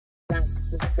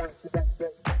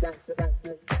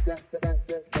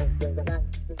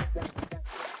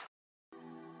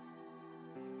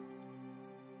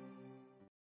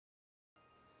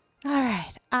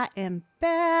am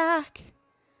back.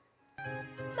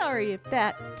 Sorry if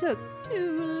that took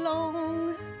too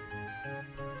long.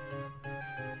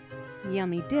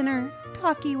 Yummy dinner,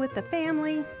 talkie with the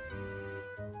family.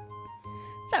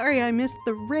 Sorry I missed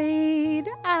the raid.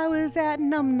 I was at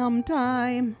Num Num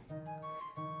time.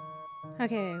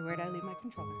 Okay, where'd I leave my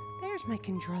controller? There's my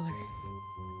controller.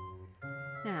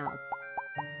 Now,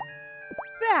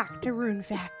 back to Rune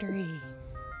Factory.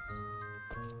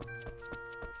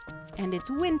 And it's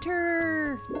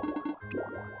winter.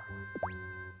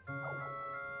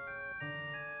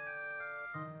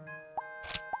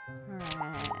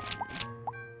 Alright.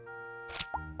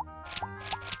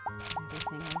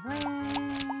 Everything away.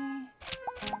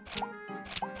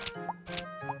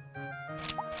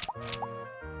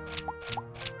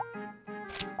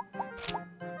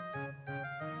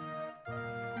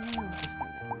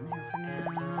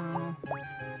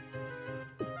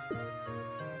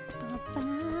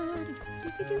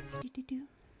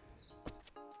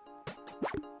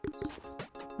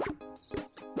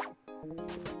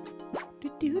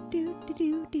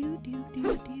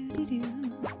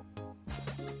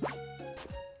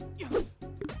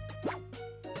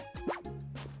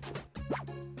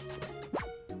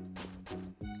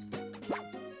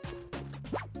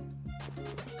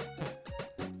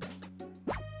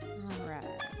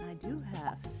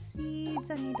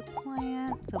 I need to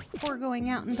plant, so before going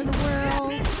out into the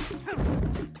world,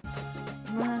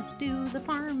 must do the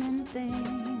farming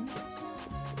thing.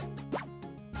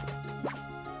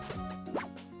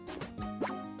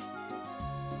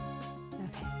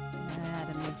 Okay,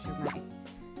 gotta make sure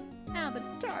my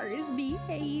avatar is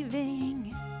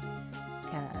behaving,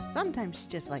 because sometimes she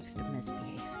just likes to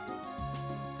misbehave.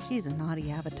 She's a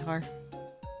naughty avatar.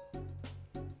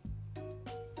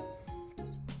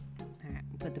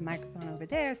 Put the microphone over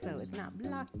there so it's not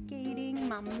blockading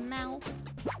my mouth.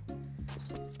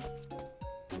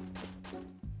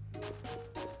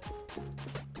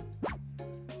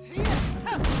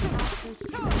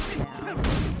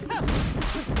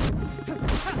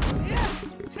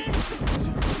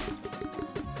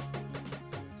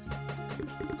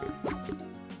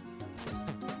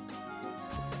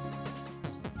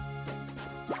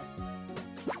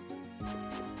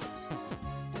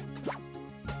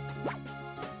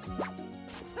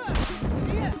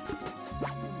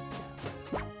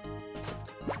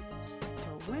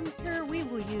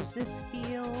 Use this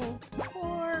field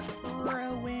for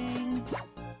growing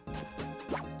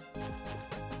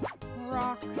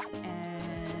rocks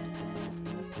and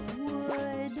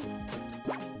wood.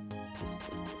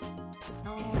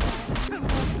 All that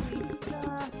lovely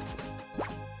stuff.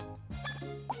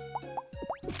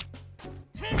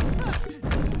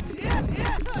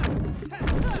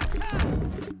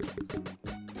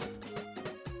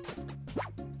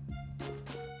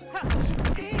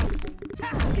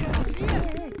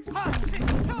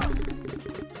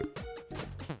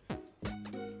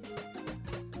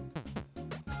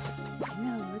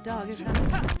 No, the dog is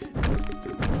coming.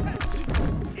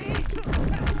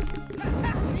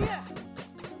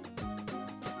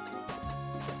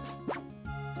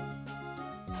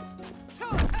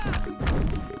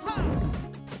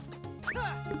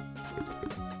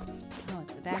 Oh,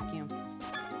 it's a vacuum.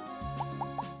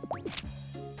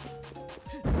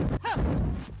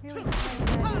 Here we go.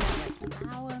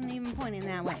 I wasn't even pointing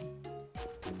that way.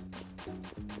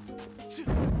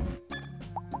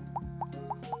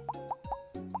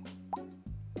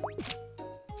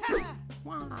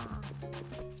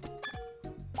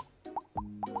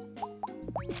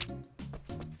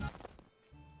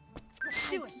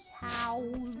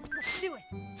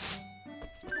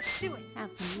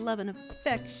 Have some love and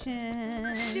affection.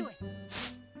 Let's do it.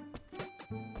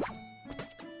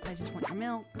 I just want your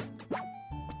milk.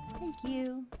 Thank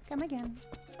you. Come again.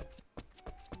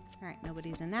 Alright,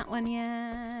 nobody's in that one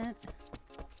yet.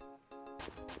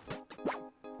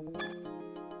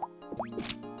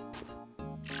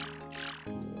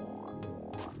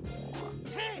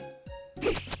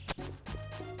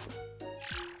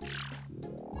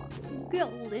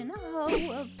 Golden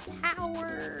hoe of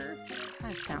power.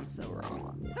 That sounds so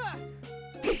wrong.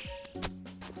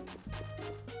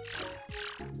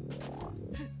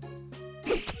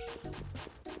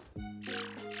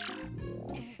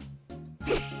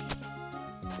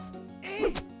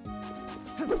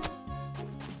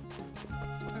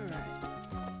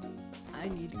 I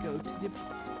need to go to the...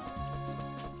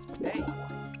 Hey!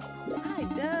 Hi,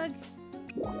 Doug!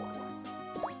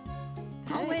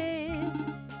 Always!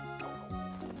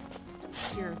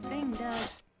 Your thing, Doug.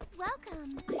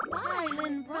 Welcome! Hi,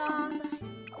 Linpa!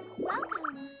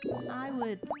 Welcome! I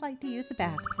would like to use the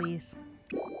bath, please.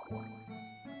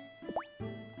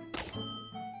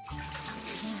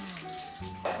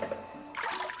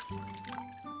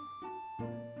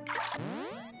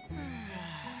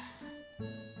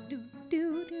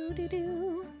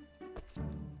 Do-do-do.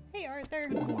 Hey, Arthur.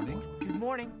 Good morning. Good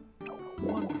morning.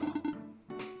 Wonderful.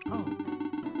 Oh,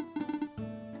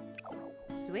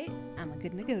 Sweet. I'm a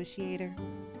good negotiator.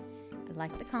 I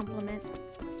like the compliment.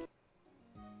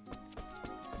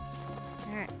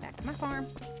 Alright, back to my farm.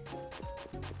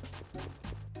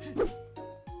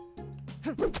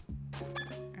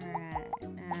 Alright,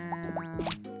 now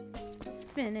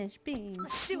finish being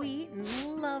sweet and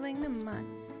loving to my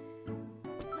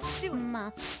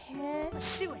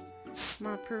pets,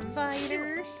 my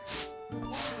providers.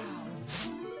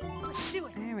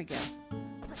 There we go.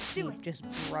 Keep just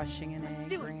brushing an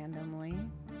egg randomly.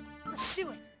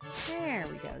 There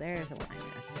we go. There's a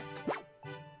lioness.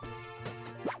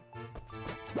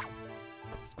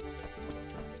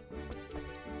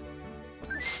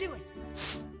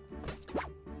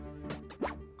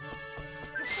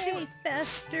 Hey,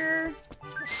 Fester.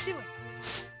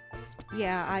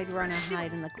 Yeah, I'd run and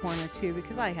hide in the corner too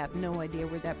because I have no idea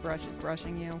where that brush is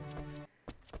brushing you.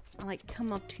 I like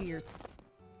come up to your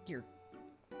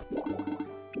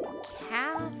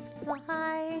calf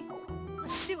thigh.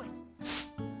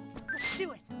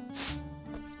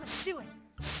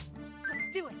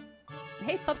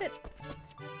 Hey, puppet.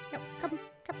 Yep, come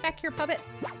back here, puppet.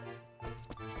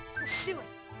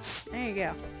 There you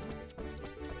go.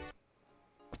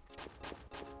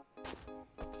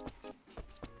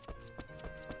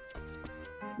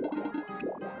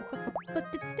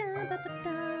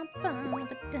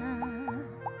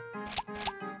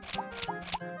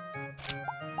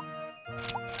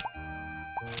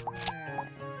 Alright,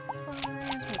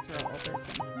 supplies. We'll throw all this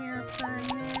in here for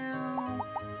now.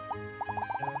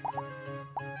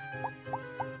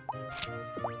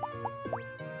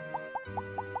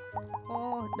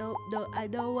 Oh, no, I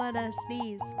don't want to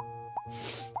sneeze.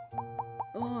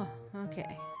 Oh,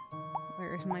 okay.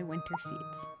 Where's my winter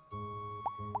seeds?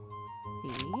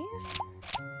 These.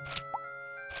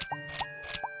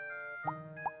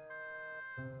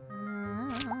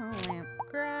 Lamp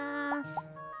grass.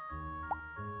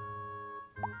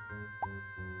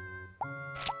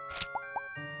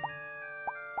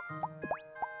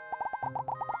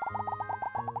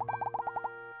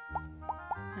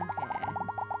 Okay.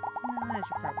 I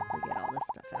should probably get all this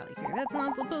stuff out of here. That's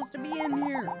not supposed to be in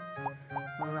here.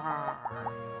 Rawr.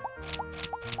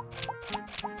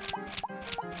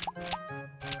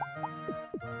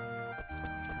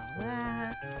 All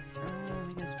that. Oh,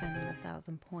 we go spend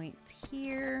 1,000 points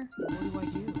here. what do I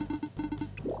do?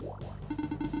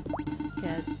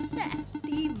 Because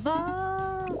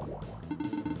festival!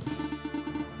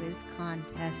 Quiz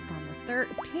contest on the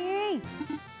 13th.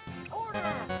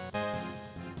 Order!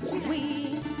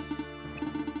 Sweet.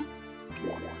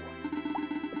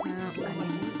 No, I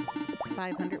need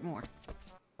 500 more.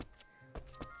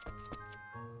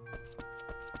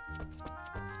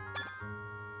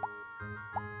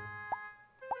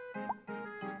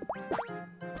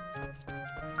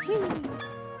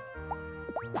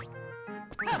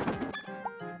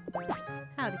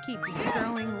 How to keep your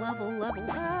growing level up.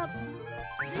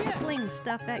 Fling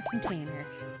stuff at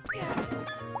containers.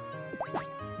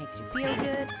 Makes you feel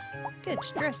good. Good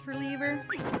stress reliever.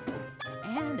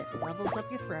 And it levels up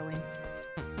your throwing.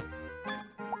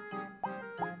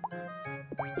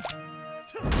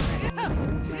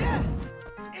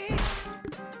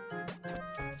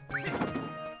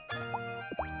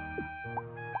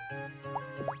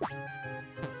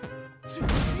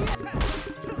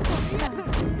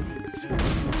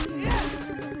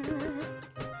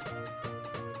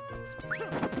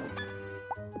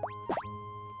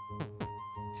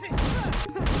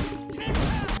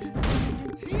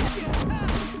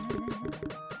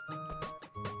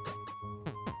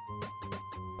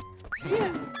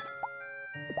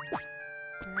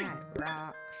 Alright,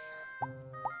 rocks.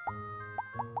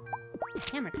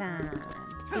 Hammer time.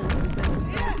 Boom, boom, boom,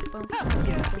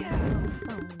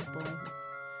 boom, boom.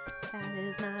 That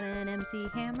is not an MC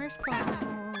Hammer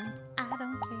song. I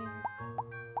don't care.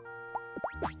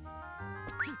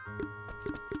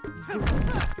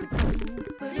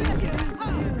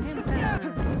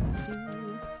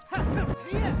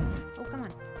 Oh, come on.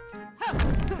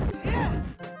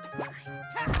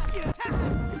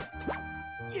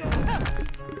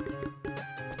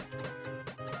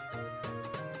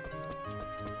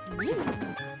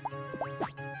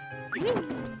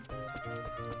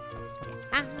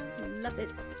 I love it.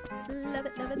 Love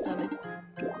it, love it, love it.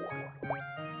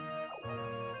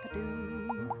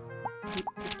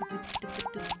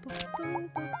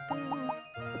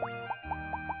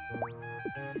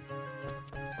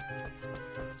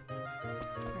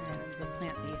 Alright, go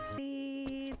plant these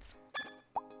seeds.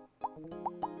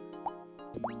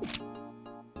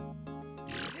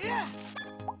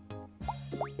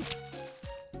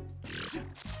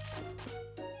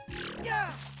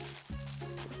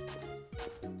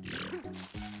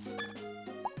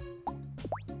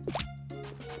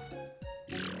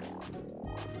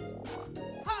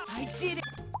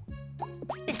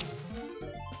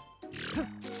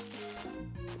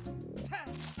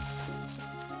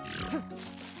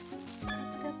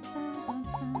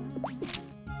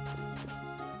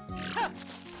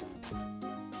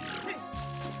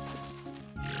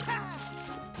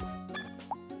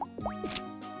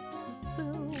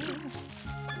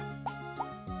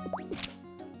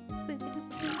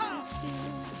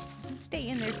 Stay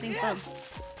in there, stink bug.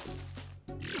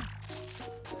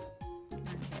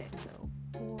 Okay, so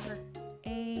 4,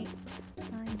 8,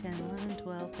 9, 10, 11,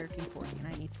 12, 13, 14.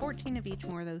 I need 14 of each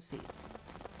more of those seeds.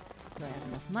 Do I have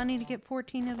enough money to get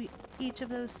 14 of each of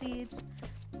those seeds?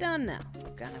 Don't know.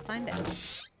 Gonna find out.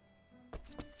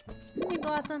 Hey,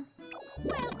 Blossom.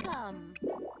 Welcome.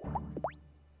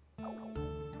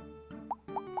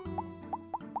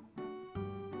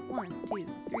 1, 2,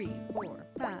 3, 4,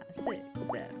 5, 6,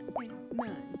 7, 8,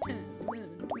 9, 10,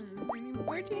 11, 12, 13,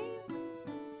 14.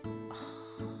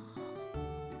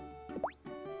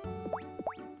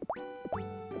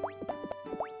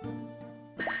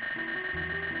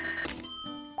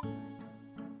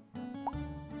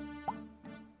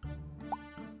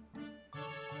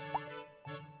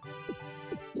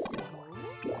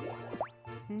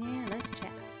 Yeah, let's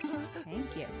chat.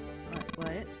 Thank you.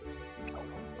 What?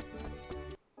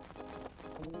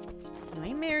 You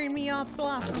ain't marrying me off,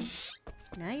 Blossom.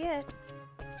 Not yet.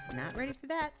 Not ready for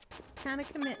that kind of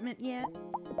commitment yet.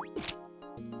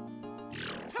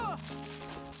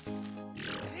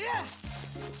 Yeah.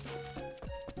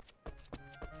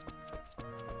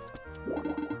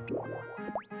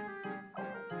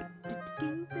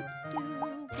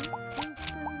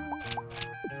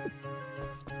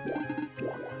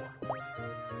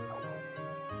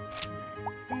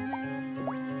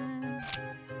 Salmon.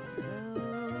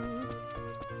 Those.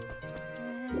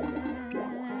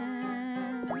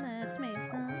 And let's make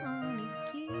some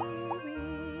onigiri.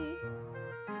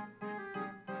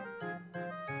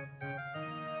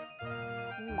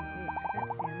 Ooh, wait, I got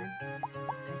salmon.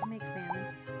 I can make salmon.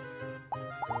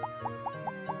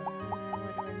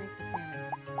 What do I make the salmon?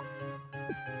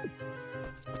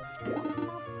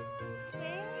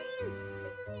 Face.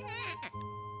 Yeah.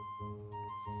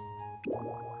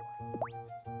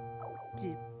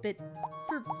 Bits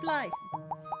for fly.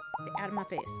 Stay out of my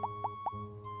face.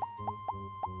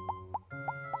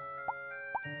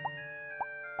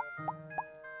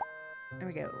 There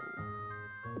we go.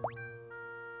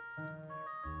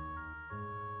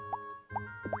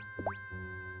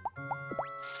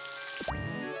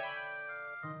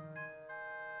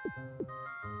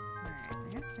 Alright,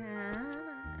 there's that.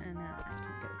 And now I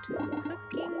can go to the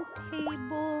cooking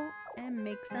table and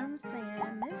make some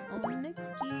salmon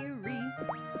onigiri.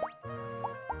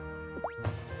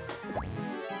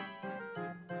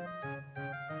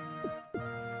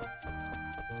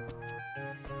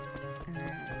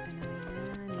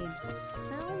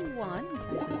 One,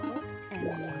 so I haven't sold any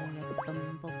of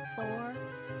them before.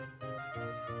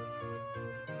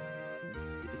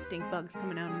 Stupid stink bugs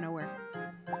coming out of nowhere.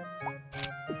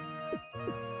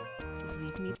 Just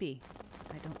leave me be.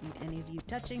 I don't need any of you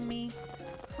touching me,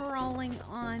 crawling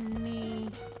on me,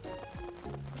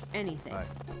 anything. Hi.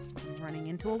 I'm running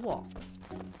into a wall.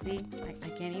 See, I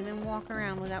can't even walk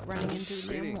around without running into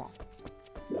the damn wall.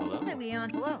 Hello. Hi, Leon.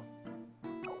 Hello.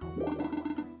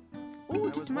 Ooh, I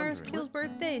it's was tomorrow's wondering, Kill's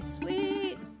birthday.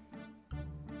 Sweet.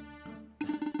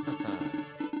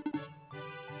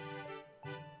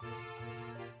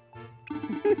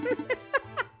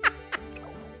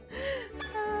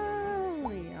 Oh,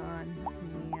 Leon.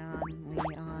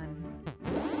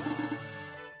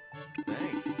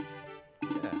 Thanks.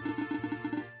 Yeah.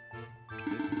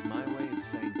 This is my way of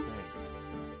saying thanks.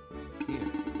 Here.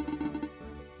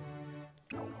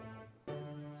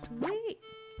 Sweet.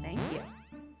 Thank you.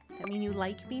 That mean you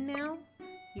like me now?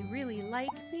 You really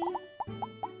like me?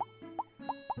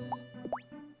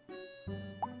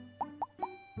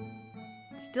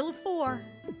 Still a 4.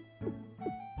 You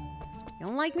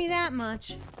don't like me that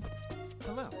much.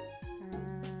 Hello.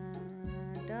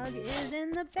 Doug is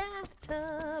in the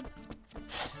bathtub.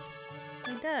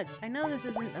 Hey, Doug, I know this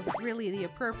isn't really the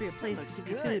appropriate place Looks to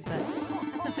give you good. food, but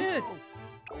have some food.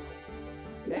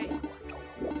 Hey.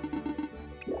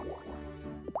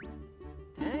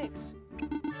 Thanks.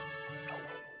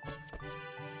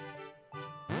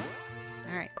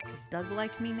 Alright, does Doug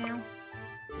like me now?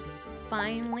 Did he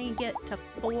finally get to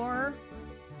 4?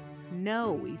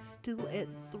 No, he's still at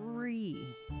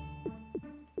 3.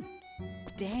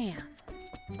 Damn.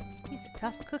 He's a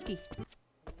tough cookie.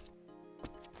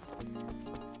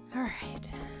 Alright.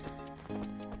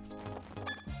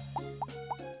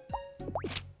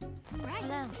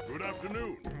 Hello. Good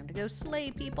afternoon. Time to go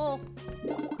slay people.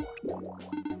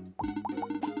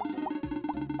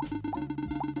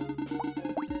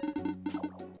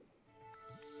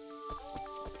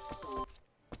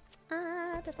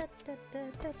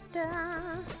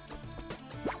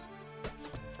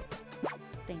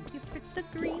 Thank you for the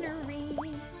greenery.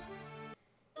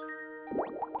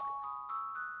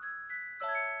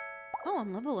 Oh,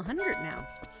 I'm level 100 now.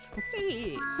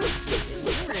 Sweet.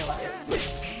 Didn't realize.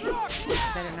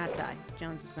 Better not die.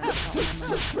 Jones is gonna call him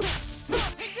money.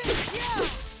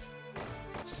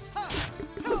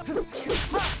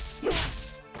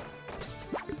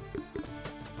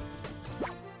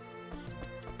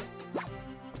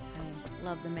 I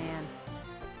love the man.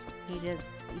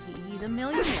 He's a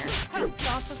millionaire just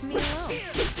off of me alone.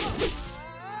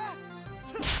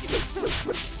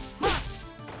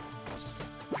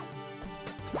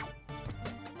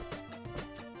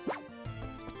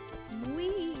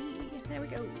 Whee! There we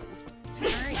go.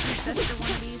 Alright, Fester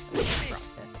one of these. I brought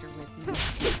Fester with me.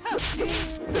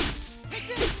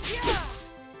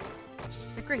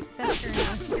 They're great. Fester and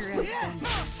Lester adventures.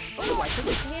 Oh, I took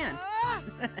his hand.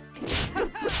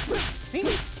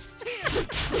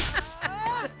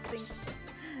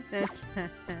 That's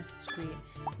sweet.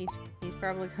 He's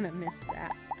probably gonna miss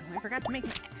that. Oh, I forgot to make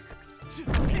my axe.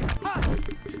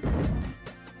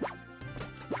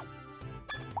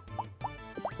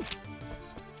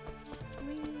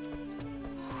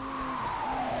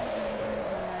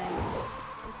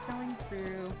 Just going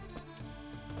through.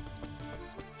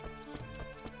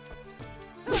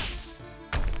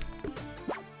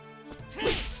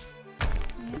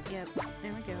 Yep.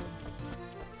 There we go.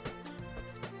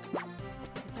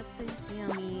 Pick up these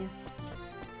yummies.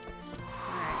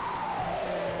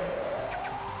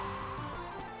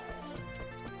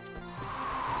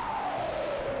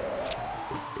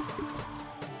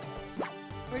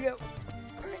 Here we go.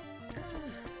 Alright.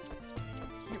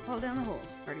 Can't fall down the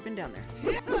holes. Already been down there.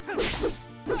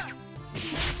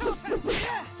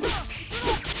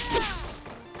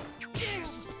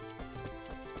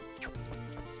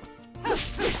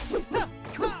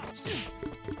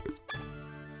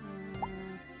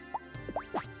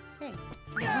 Hey,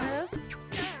 you got one of those?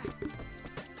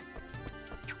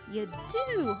 You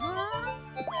do, huh?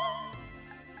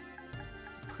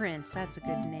 Prince, that's a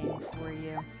good name for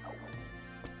you.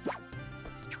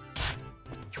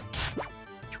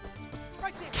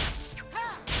 Right there!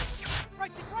 Ha!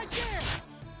 Right there!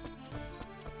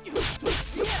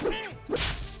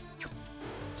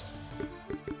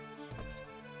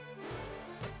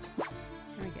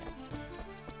 There we go.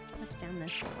 What's down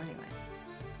this hole anyways?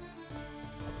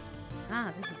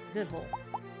 Ah, this is the good hole.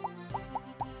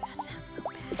 That sounds so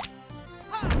bad.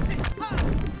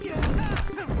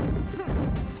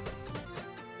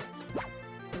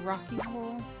 The rocky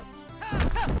hole.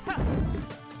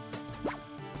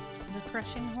 The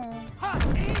crushing hole.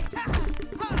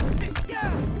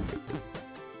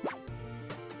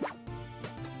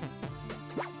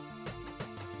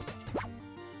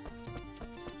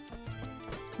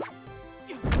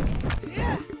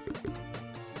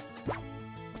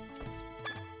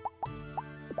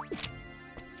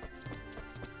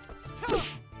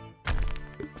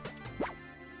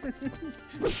 Here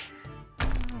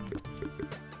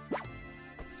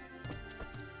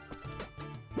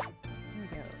we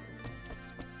go.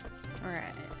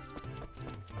 Alright.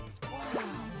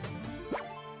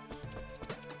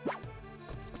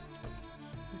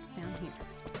 What's down here?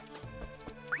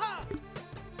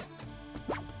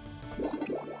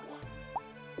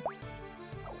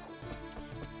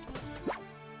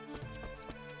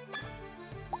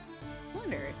 I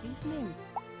wonder if he's named...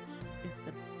 If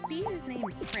the bee is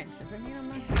named Prince, does that mean I'm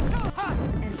not getting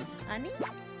any honey?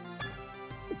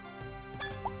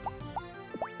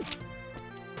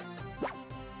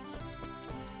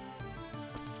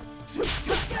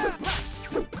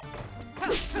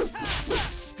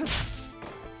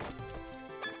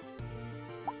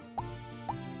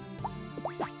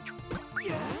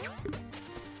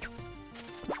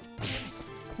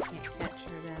 Can't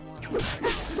capture them while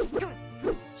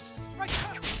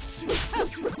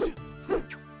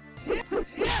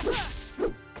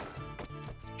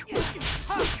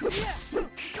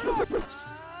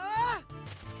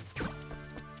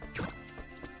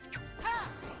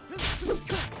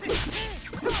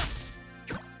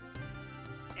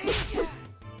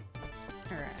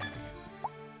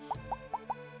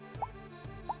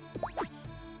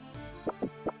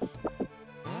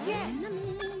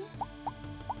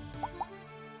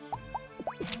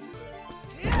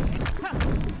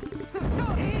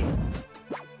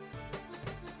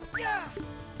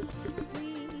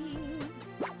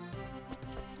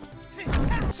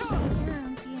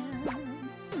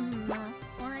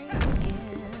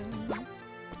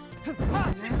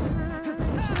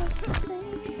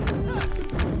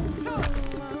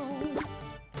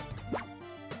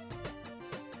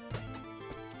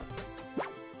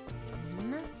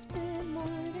Nothing more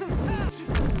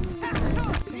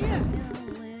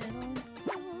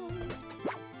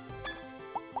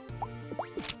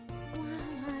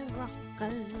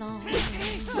along.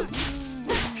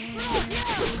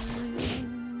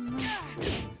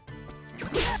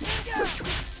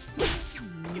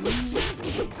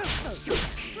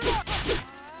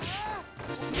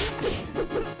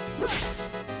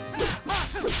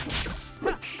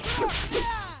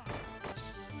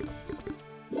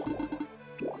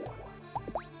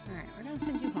 Alright, we're gonna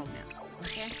send you home now,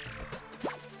 okay?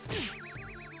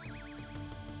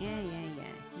 Yeah.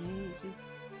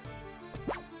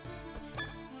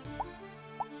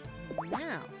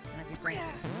 Now, can I be frank?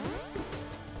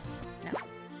 No.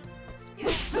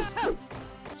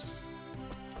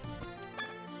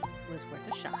 Was worth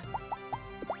a shot.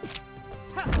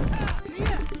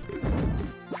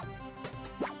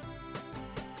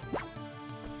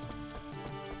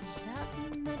 Shot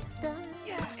in the dark,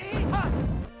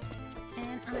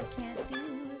 and I can't do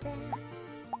that.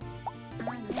 I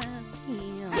must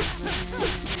heal them.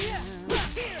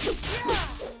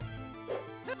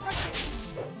 Come on.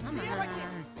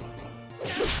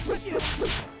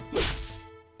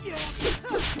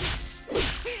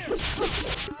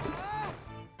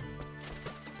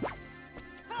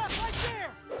 Right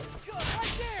there! Good,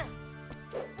 right there!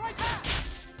 Right there!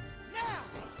 Now!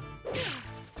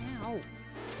 Ow.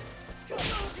 Good,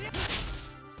 right there!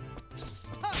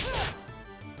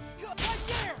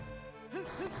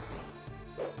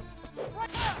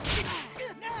 Right now!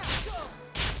 Now! Go!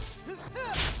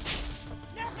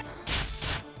 Now!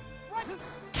 Right!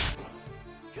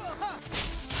 Go!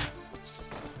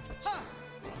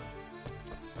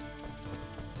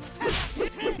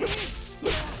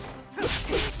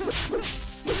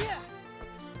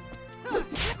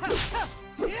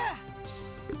 Yeah!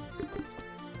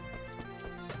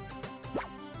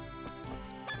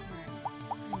 Alright.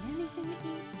 Anything to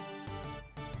eat?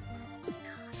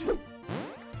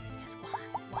 Guess why?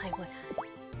 Why would I?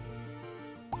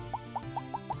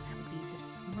 That would be the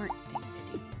smart thing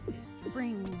to do, is to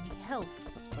bring health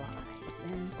supplies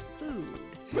and food.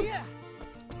 Yeah!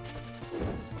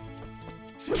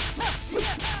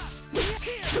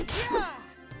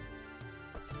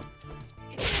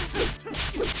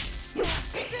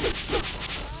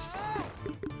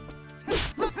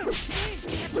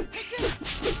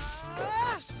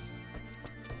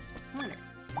 Wonder,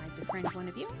 can I befriend one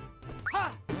of you?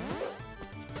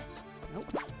 Nope.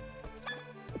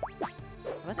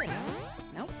 What's it?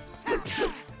 Nope.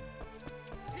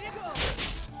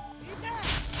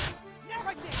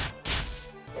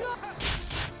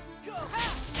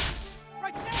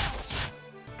 Right now!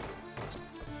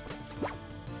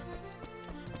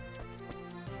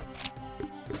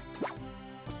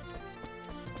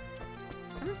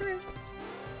 Come through.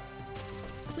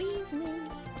 Squeeze me.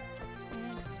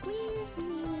 And squeeze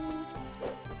me.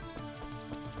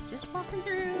 Just walking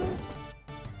through.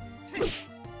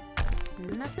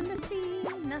 Nothing to see,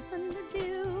 nothing to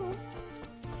do.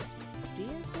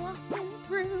 Just walking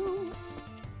through.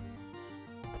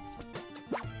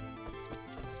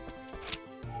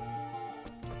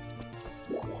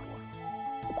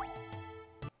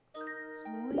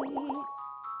 Sweet.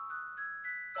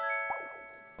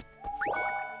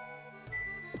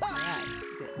 Alright,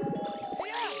 good.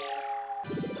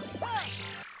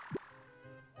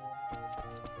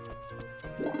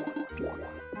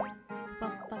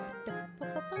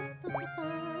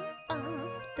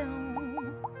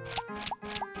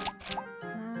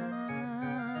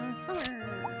 Summer.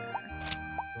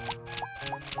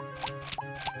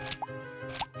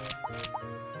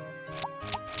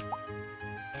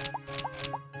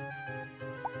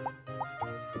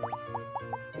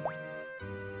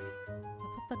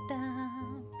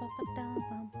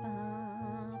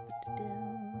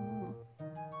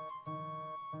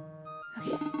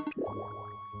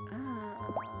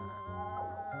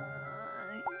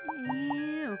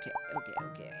 Okay. Yeah,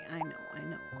 okay. I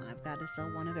know. I've got to sell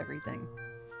one of everything.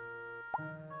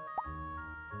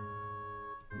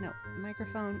 No,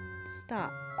 microphone,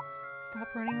 stop.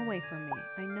 Stop running away from me.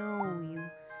 I know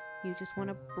you just want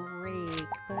a break,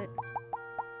 but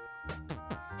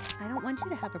I don't want you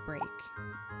to have a break.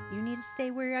 You need to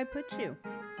stay where I put you,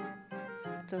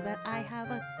 so that I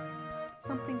have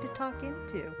something to talk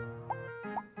into.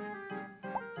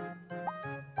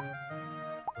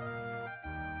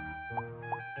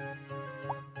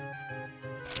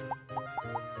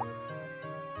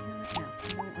 No,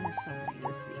 I don't want to sell any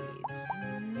of the seeds.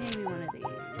 Maybe one of these.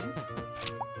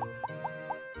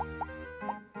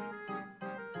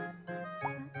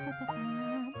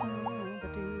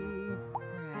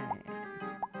 Right.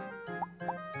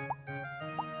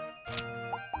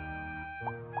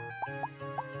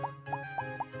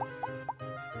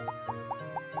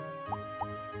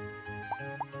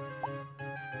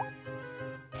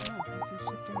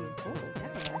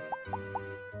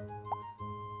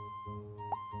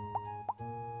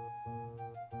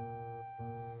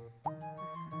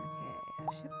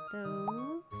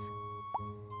 those.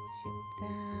 Ship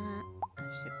that.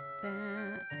 Ship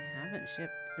that. I haven't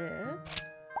shipped this.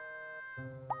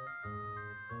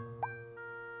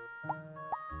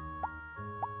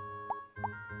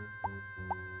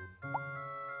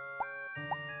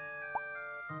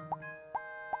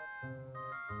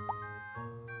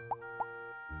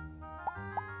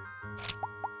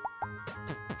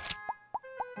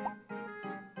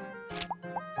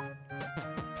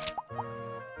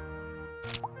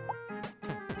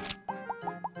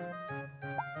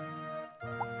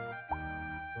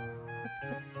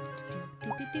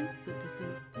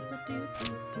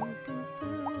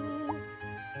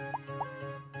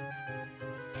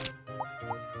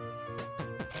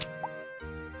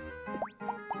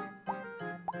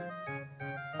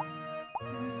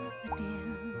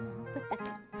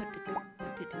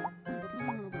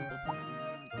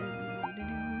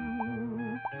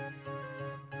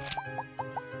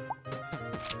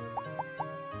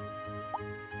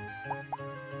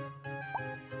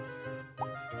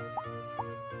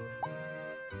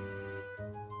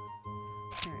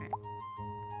 Alright,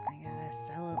 I gotta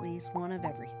sell at least one of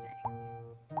everything.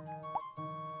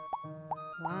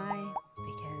 Why?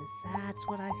 Because that's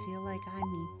what I feel like I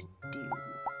need to do.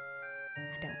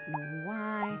 I don't know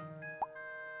why.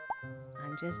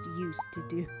 I'm just used to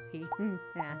doing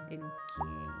that in games.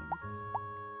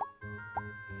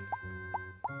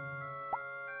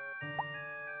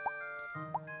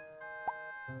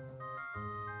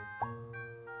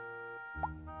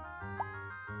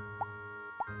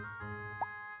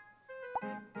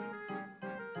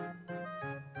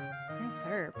 Thanks,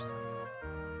 herbs.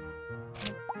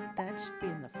 That should be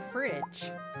in the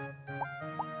fridge.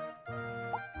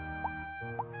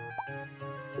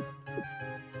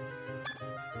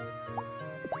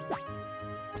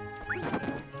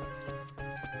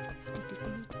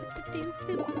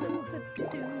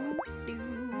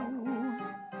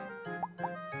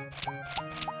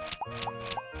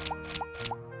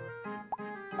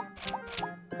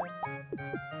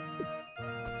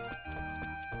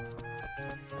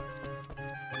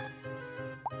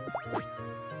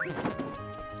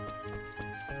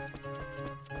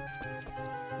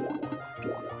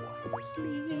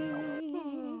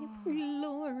 Sleep,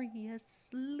 glorious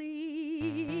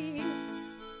sleep.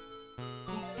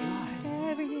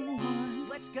 Everyone,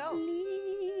 Let's go.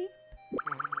 sleep.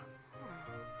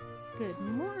 Good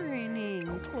morning,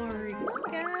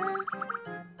 Chlorica.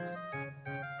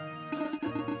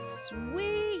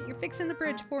 Sweet, you're fixing the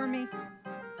bridge for me.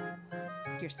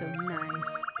 You're so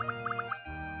nice.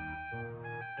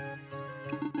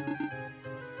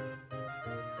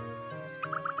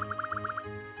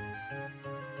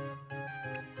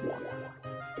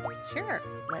 Sure,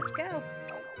 let's go.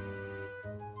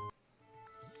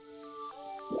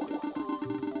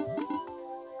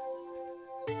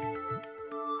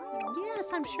 Yes,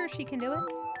 I'm sure she can do it.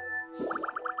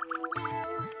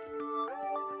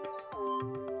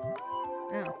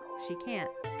 No, she can't.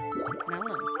 Not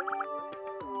alone.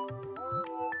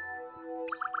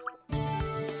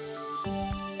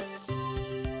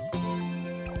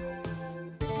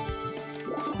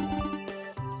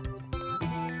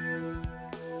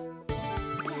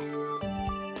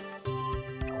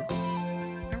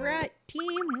 Alright,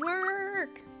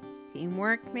 teamwork.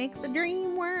 Teamwork makes the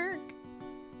dream work.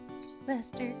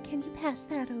 Lester, can you pass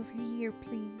that over here,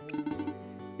 please?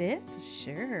 This?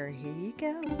 Sure, here you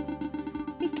go.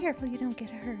 Be careful you don't get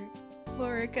hurt.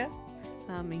 Chlorica.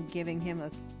 I'm giving him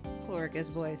a Chlorica's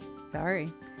voice. Sorry.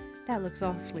 That looks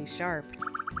awfully sharp.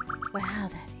 Wow,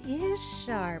 that is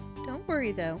sharp. Don't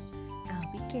worry, though.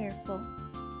 I'll be careful.